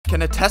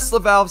Can a Tesla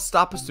valve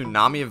stop a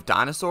tsunami of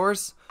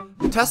dinosaurs?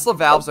 Tesla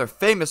valves are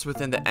famous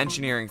within the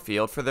engineering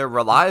field for their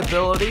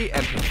reliability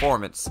and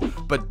performance,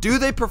 but do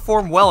they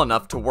perform well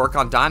enough to work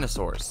on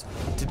dinosaurs?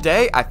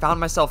 Today, I found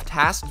myself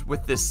tasked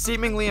with this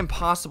seemingly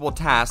impossible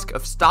task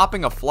of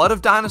stopping a flood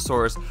of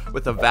dinosaurs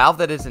with a valve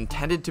that is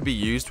intended to be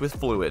used with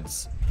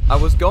fluids. I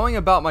was going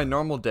about my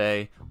normal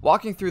day,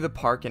 walking through the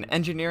park and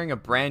engineering a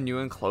brand new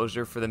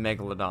enclosure for the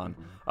Megalodon,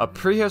 a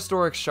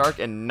prehistoric shark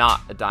and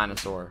not a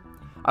dinosaur.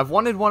 I've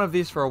wanted one of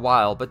these for a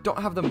while, but don't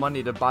have the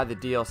money to buy the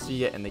DLC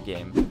yet in the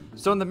game.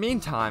 So in the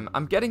meantime,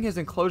 I'm getting his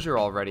enclosure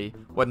already,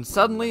 when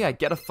suddenly I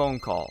get a phone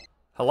call.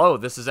 Hello,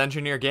 this is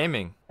Engineer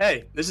Gaming.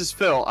 Hey, this is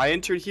Phil. I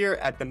entered here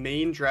at the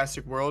main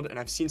Jurassic World, and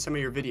I've seen some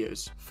of your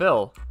videos.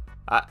 Phil?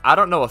 I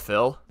don't know a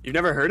Phil. You've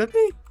never heard of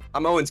me?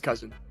 I'm Owen's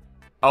cousin.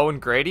 Owen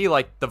Grady,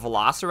 like the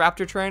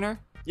Velociraptor trainer?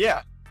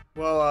 Yeah.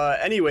 Well,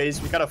 anyways,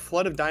 we got a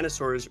flood of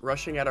dinosaurs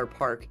rushing at our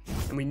park,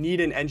 and we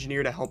need an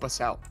engineer to help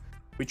us out.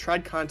 We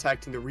tried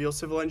contacting the real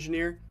civil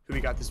engineer, who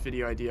we got this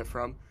video idea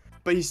from,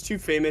 but he's too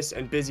famous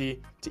and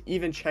busy to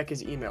even check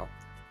his email.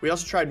 We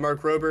also tried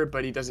Mark Rober,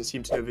 but he doesn't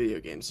seem to know video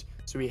games,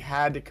 so we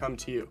had to come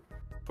to you.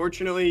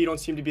 Fortunately, you don't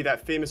seem to be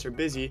that famous or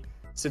busy,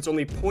 since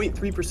only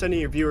 0.3% of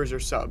your viewers are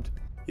subbed.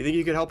 You think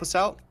you could help us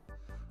out?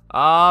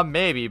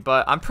 Maybe,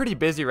 but I'm pretty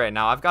busy right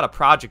now. I've got a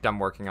project I'm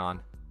working on.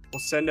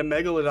 We'll send a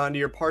Megalodon to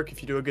your park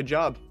if you do a good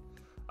job.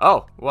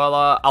 Oh, well,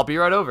 I'll be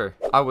right over.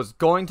 I was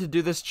going to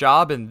do this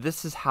job, and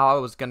this is how I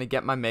was going to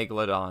get my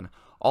Megalodon.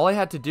 All I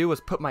had to do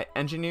was put my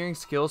engineering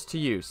skills to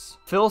use.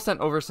 Phil sent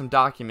over some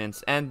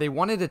documents, and they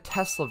wanted a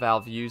Tesla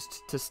valve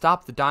used to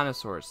stop the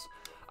dinosaurs.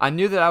 I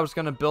knew that I was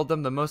going to build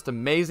them the most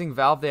amazing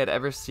valve they had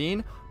ever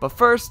seen, but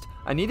first,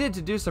 I needed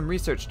to do some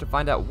research to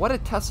find out what a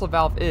Tesla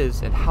valve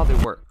is and how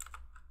they work.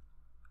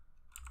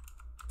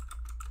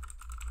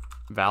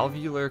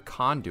 Valvular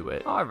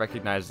conduit. Oh, I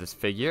recognize this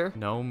figure.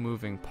 No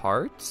moving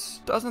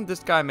parts. Doesn't this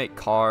guy make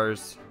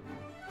cars?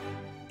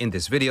 In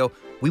this video,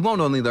 we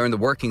won't only learn the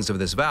workings of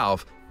this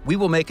valve, we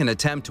will make an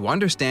attempt to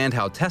understand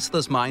how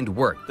Tesla's mind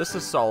works. This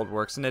is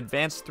SolidWorks, an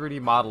advanced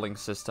 3D modeling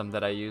system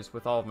that I use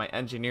with all of my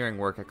engineering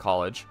work at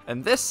college.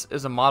 And this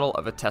is a model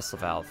of a Tesla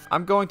valve.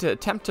 I'm going to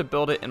attempt to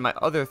build it in my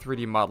other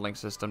 3D modeling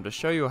system to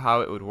show you how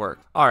it would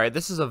work. Alright,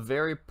 this is a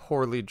very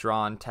poorly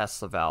drawn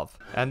Tesla valve.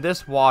 And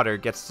this water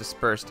gets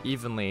dispersed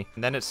evenly,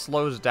 and then it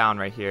slows down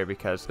right here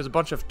because there's a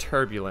bunch of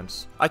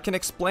turbulence. I can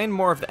explain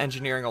more of the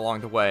engineering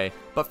along the way,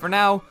 but for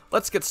now,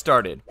 let's get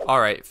started.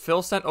 Alright,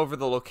 Phil sent over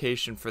the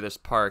location for this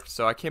park,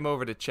 so I came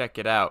over to check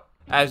it out.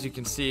 As you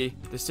can see,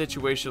 the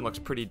situation looks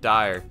pretty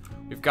dire.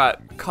 We've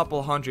got a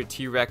couple hundred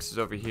T-Rexes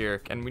over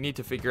here, and we need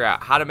to figure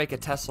out how to make a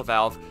Tesla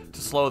valve to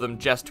slow them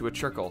just to a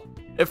trickle.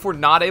 If we're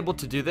not able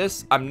to do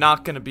this, I'm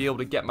not going to be able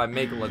to get my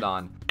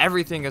Megalodon.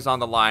 Everything is on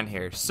the line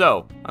here,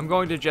 so I'm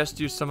going to just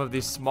use some of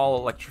these small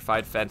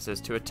electrified fences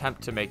to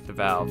attempt to make the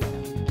valve.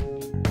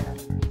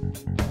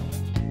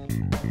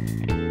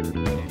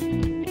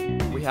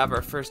 We have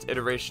our first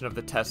iteration of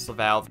the Tesla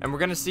valve, and we're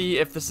gonna see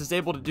if this is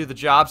able to do the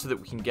job so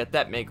that we can get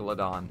that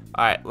Megalodon.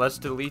 Alright, let's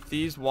delete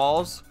these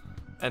walls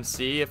and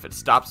see if it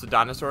stops the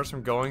dinosaurs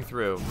from going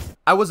through.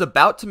 I was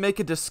about to make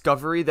a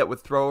discovery that would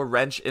throw a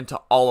wrench into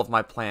all of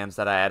my plans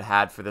that I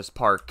had for this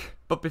park.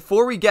 But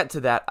before we get to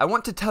that, I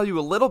want to tell you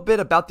a little bit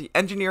about the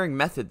engineering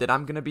method that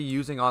I'm going to be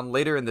using on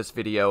later in this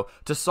video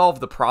to solve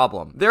the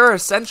problem. There are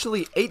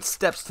essentially 8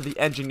 steps to the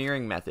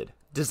engineering method: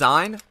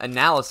 design,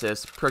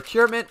 analysis,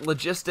 procurement,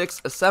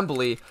 logistics,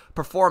 assembly,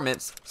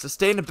 performance,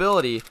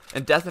 sustainability,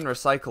 and death and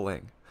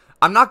recycling.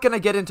 I'm not going to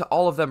get into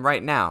all of them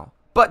right now,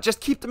 but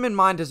just keep them in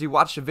mind as you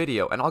watch the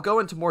video, and I'll go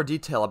into more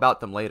detail about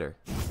them later.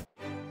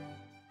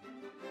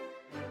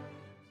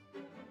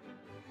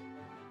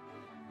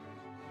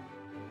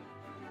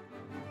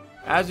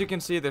 As you can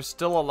see, there's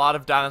still a lot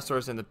of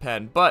dinosaurs in the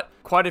pen, but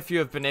quite a few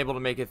have been able to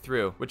make it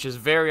through, which is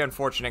very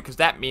unfortunate because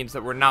that means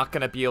that we're not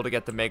going to be able to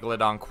get the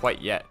Megalodon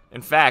quite yet.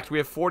 In fact, we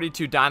have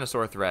 42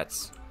 dinosaur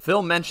threats.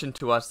 Phil mentioned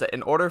to us that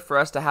in order for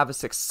us to have a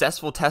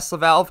successful Tesla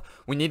valve,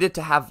 we needed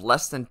to have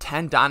less than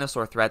 10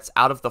 dinosaur threats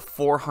out of the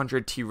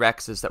 400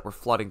 T-Rexes that were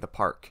flooding the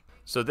park.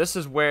 So this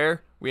is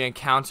where we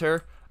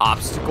encounter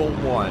Obstacle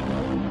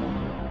 1.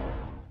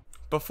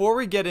 Before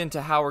we get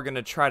into how we're going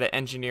to try to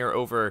engineer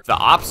over the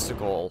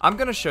obstacle, I'm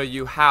going to show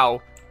you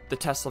how the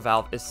Tesla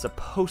valve is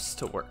supposed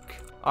to work.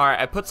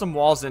 Alright, I put some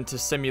walls in to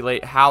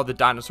simulate how the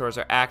dinosaurs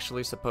are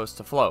actually supposed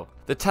to flow.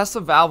 The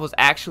Tesla valve was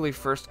actually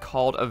first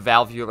called a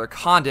valvular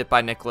conduit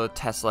by Nikola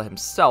Tesla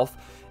himself,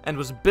 and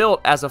was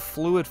built as a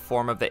fluid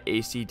form of the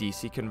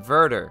AC-DC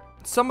converter.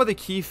 Some of the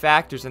key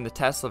factors in the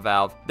Tesla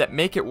valve that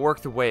make it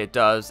work the way it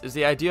does is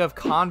the idea of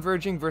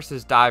converging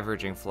versus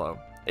diverging flow.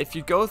 If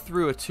you go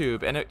through a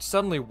tube and it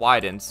suddenly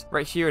widens,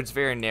 right here it's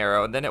very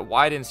narrow, and then it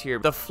widens here,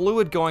 the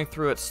fluid going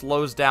through it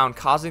slows down,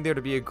 causing there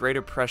to be a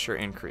greater pressure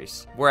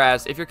increase.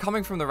 Whereas if you're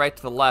coming from the right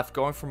to the left,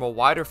 going from a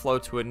wider flow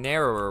to a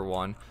narrower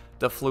one,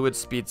 the fluid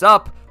speeds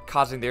up,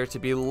 causing there to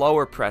be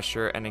lower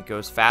pressure, and it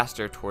goes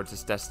faster towards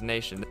its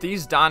destination.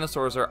 These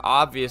dinosaurs are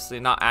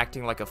obviously not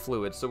acting like a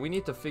fluid, so we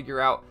need to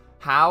figure out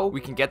how we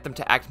can get them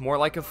to act more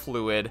like a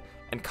fluid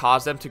and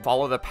cause them to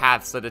follow the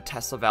paths that a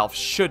Tesla valve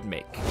should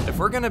make. If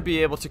we're going to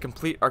be able to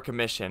complete our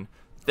commission,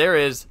 there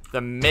is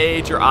the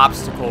major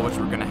obstacle which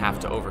we're going to have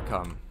to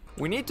overcome.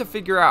 We need to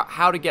figure out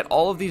how to get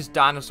all of these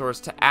dinosaurs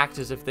to act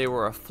as if they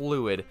were a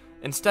fluid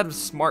instead of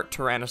smart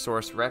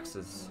Tyrannosaurus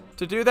Rexes.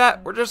 To do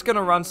that, we're just going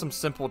to run some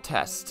simple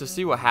tests to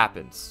see what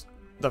happens.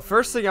 The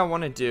first thing I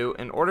want to do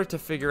in order to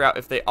figure out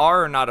if they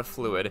are or not a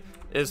fluid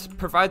is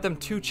provide them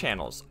two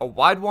channels, a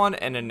wide one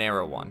and a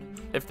narrow one.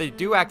 If they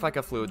do act like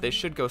a fluid, they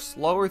should go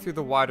slower through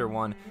the wider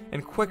one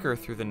and quicker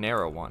through the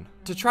narrow one.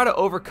 To try to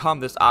overcome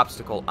this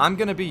obstacle, I'm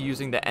going to be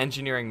using the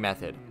engineering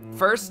method.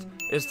 First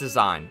is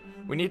design.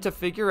 We need to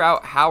figure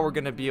out how we're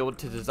going to be able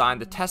to design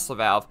the Tesla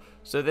valve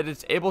so that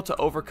it's able to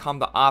overcome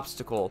the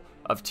obstacle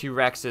of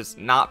T-Rexes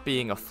not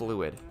being a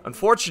fluid.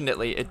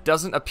 Unfortunately, it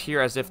doesn't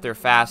appear as if they're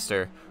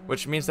faster,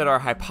 which means that our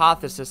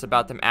hypothesis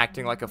about them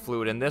acting like a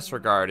fluid in this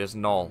regard is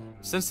null.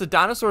 Since the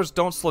dinosaurs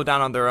don't slow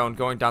down on their own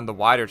going down the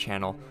wider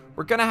channel,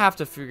 we're gonna have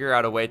to figure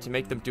out a way to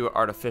make them do it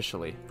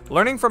artificially.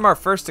 Learning from our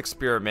first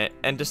experiment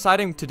and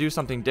deciding to do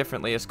something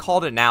differently is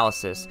called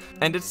analysis,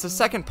 and it's the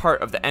second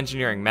part of the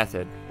engineering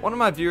method. One of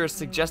my viewers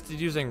suggested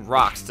using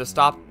rocks to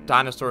stop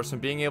dinosaurs from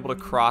being able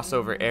to cross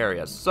over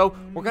areas, so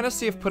we're gonna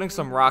see if putting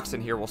some rocks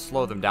in here will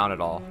slow them down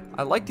at all.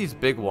 I like these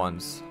big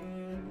ones.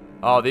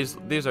 Oh, these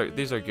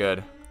are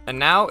good. And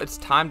now it's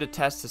time to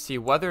test to see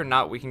whether or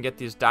not we can get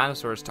these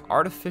dinosaurs to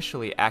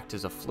artificially act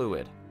as a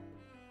fluid.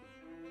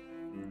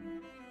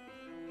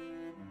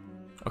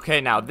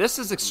 Okay, now this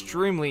is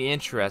extremely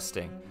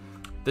interesting.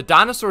 The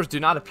dinosaurs do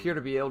not appear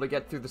to be able to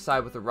get through the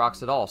side with the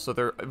rocks at all, so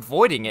they're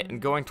avoiding it and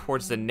going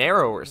towards the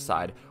narrower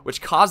side,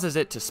 which causes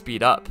it to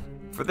speed up.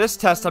 For this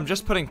test, I'm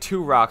just putting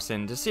 2 rocks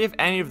in to see if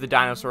any of the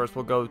dinosaurs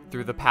will go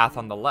through the path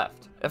on the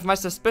left. If my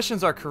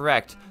suspicions are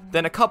correct,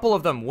 then a couple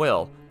of them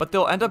will, but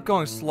they'll end up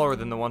going slower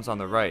than the ones on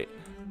the right.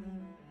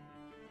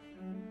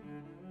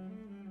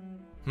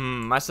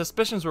 My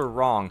suspicions were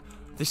wrong.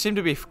 They seem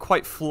to be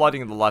quite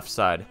flooding the left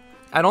side.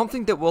 I don't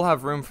think that we'll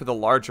have room for the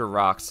larger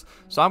rocks,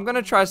 so I'm going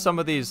to try some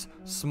of these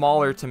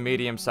smaller to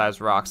medium-sized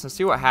rocks and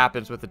see what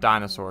happens with the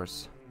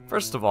dinosaurs.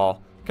 First of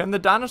all, can the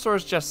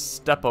dinosaurs just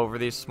step over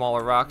these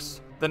smaller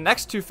rocks? The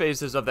next 2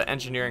 phases of the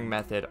engineering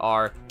method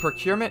are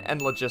procurement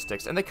and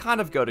logistics, and they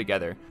kind of go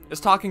together. It's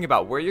talking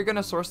about where you're going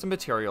to source the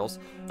materials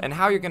and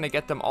how you're going to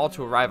get them all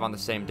to arrive on the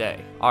same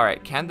day.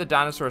 Alright, can the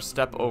dinosaurs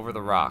step over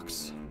the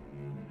rocks?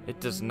 It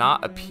does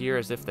not appear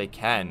as if they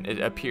can. It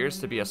appears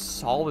to be a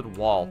solid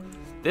wall.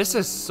 This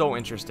is so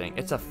interesting.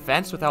 It's a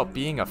fence without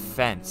being a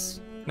fence.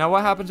 Now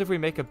what happens if we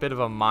make a bit of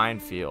a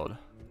minefield?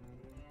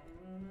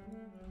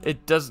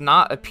 It does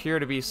not appear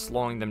to be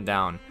slowing them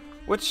down.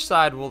 Which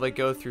side will they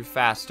go through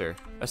faster?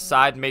 A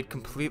side made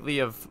completely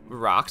of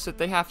rocks that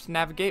they have to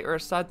navigate, or a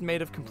side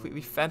made of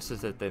completely fences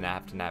that they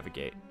have to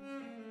navigate?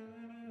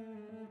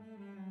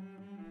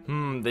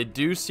 They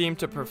do seem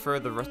to prefer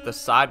the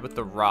side with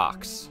the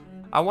rocks.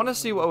 I want to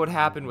see what would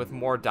happen with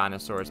more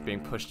dinosaurs being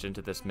pushed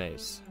into this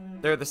maze.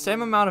 There are the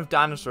same amount of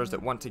dinosaurs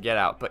that want to get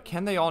out, but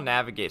can they all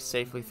navigate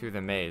safely through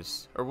the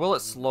maze? Or will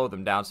it slow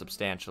them down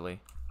substantially?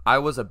 I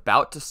was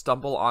about to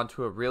stumble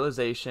onto a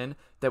realization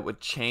that would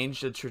change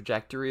the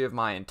trajectory of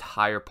my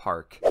entire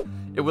park.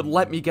 It would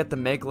let me get the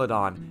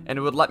Megalodon, and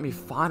it would let me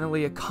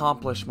finally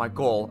accomplish my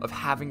goal of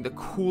having the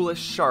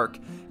coolest shark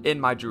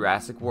in my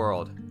Jurassic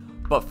World.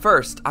 But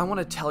first, I want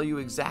to tell you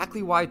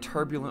exactly why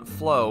turbulent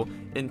flow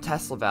in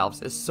Tesla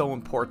valves is so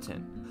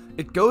important.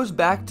 It goes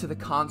back to the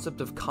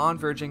concept of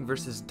converging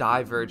versus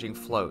diverging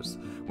flows.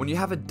 When you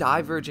have a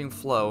diverging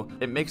flow,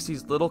 it makes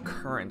these little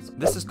currents.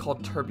 This is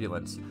called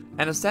turbulence.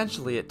 And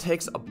essentially, it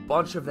takes a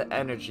bunch of the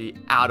energy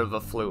out of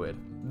a fluid.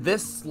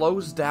 This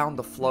slows down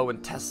the flow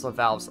in Tesla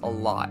valves a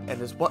lot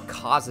and is what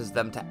causes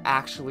them to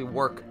actually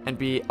work and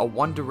be a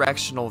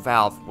one-directional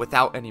valve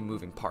without any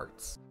moving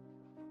parts.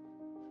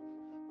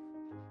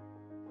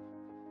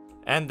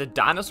 And the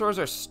dinosaurs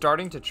are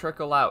starting to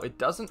trickle out. It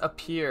doesn't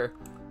appear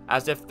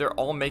as if they're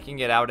all making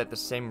it out at the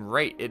same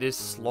rate. It is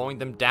slowing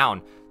them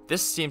down.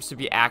 This seems to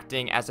be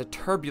acting as a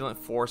turbulent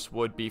force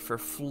would be for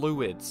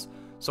fluids.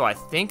 So I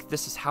think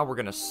this is how we're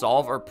going to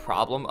solve our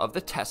problem of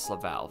the Tesla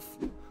valve.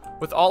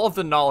 With all of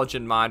the knowledge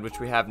in mind which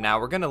we have now,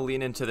 we're going to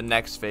lean into the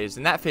next phase,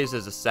 and that phase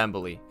is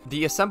assembly.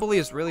 The assembly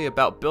is really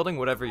about building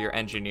whatever you're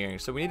engineering,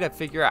 so we need to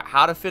figure out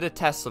how to fit a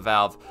Tesla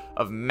valve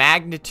of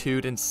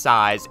magnitude and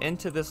size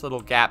into this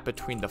little gap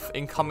between the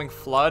incoming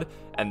flood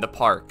and the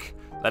park.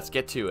 Let's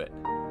get to it.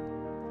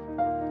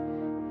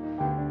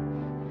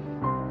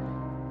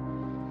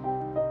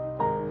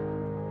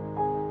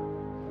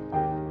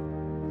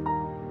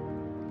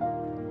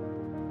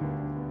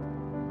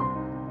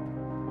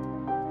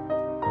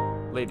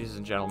 Ladies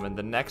and gentlemen,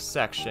 the next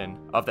section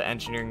of the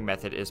engineering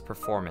method is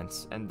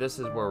performance, and this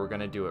is where we're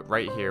going to do it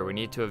right here. We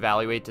need to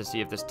evaluate to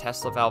see if this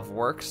Tesla valve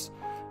works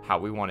how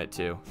we want it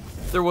to.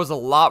 There was a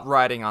lot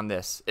riding on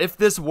this. If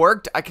this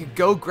worked, I could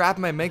go grab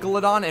my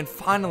Megalodon and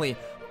finally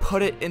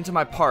put it into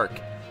my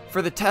park.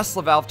 For the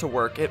Tesla valve to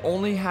work, it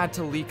only had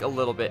to leak a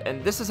little bit,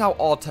 and this is how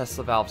all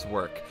Tesla valves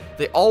work.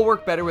 They all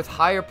work better with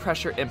higher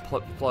pressure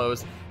input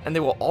flows, and they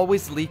will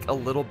always leak a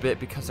little bit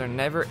because they're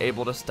never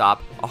able to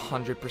stop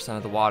 100%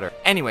 of the water.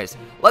 Anyways,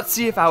 let's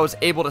see if I was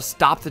able to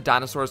stop the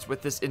dinosaurs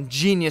with this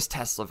ingenious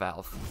Tesla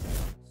valve.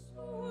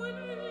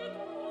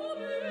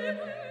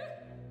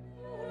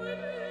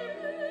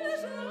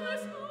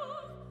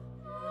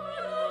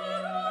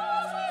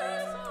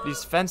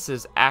 These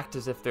fences act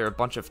as if they're a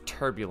bunch of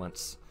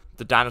turbulence.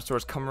 The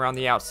dinosaurs come around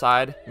the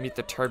outside, meet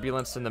the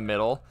turbulence in the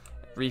middle,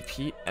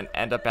 repeat, and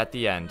end up at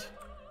the end.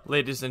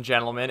 Ladies and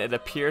gentlemen, it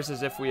appears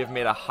as if we have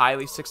made a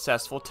highly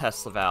successful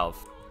Tesla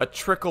valve. A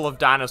trickle of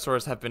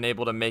dinosaurs have been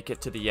able to make it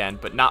to the end,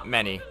 but not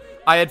many.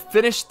 I had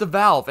finished the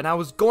valve, and I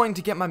was going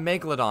to get my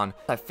Megalodon.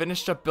 I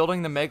finished up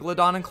building the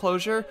Megalodon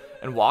enclosure,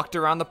 and walked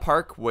around the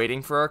park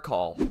waiting for a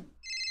call.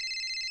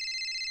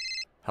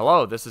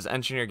 Hello, this is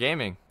Engineer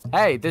Gaming.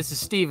 Hey, this is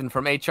Steven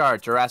from HR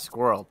at Jurassic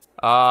World.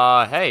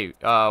 Hey,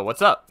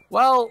 what's up?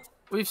 Well,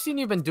 we've seen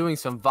you've been doing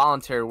some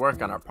voluntary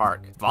work on our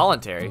park.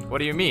 Voluntary? What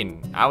do you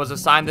mean? I was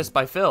assigned this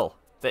by Phil,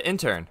 the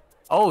intern.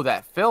 Oh,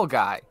 that Phil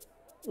guy.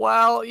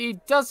 Well, he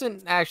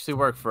doesn't actually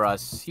work for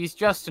us. He's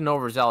just an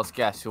overzealous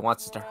guest who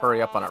wants us to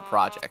hurry up on our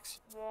projects.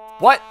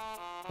 What?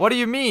 What do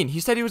you mean?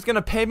 He said he was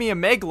gonna pay me a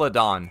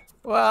Megalodon.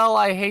 Well,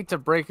 I hate to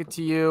break it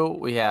to you.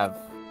 We have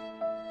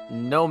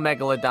no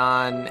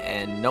Megalodon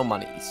and no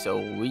money, so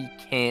we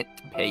can't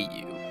pay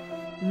you.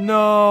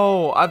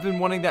 No, I've been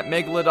wanting that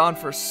Megalodon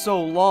for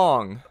so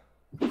long.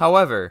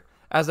 However,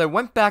 as I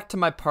went back to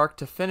my park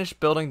to finish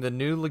building the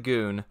new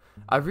lagoon,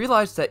 I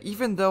realized that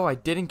even though I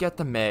didn't get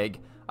the Meg,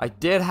 I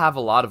did have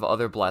a lot of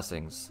other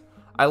blessings.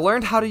 I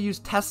learned how to use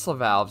Tesla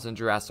valves in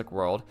Jurassic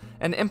World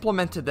and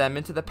implemented them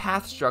into the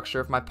path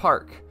structure of my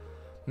park.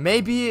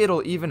 Maybe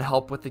it'll even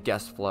help with the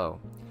guest flow.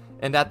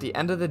 And at the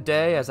end of the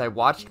day, as I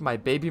watched my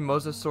baby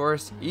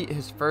Mosasaurus eat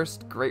his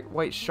first great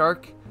white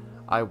shark,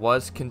 I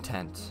was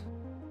content.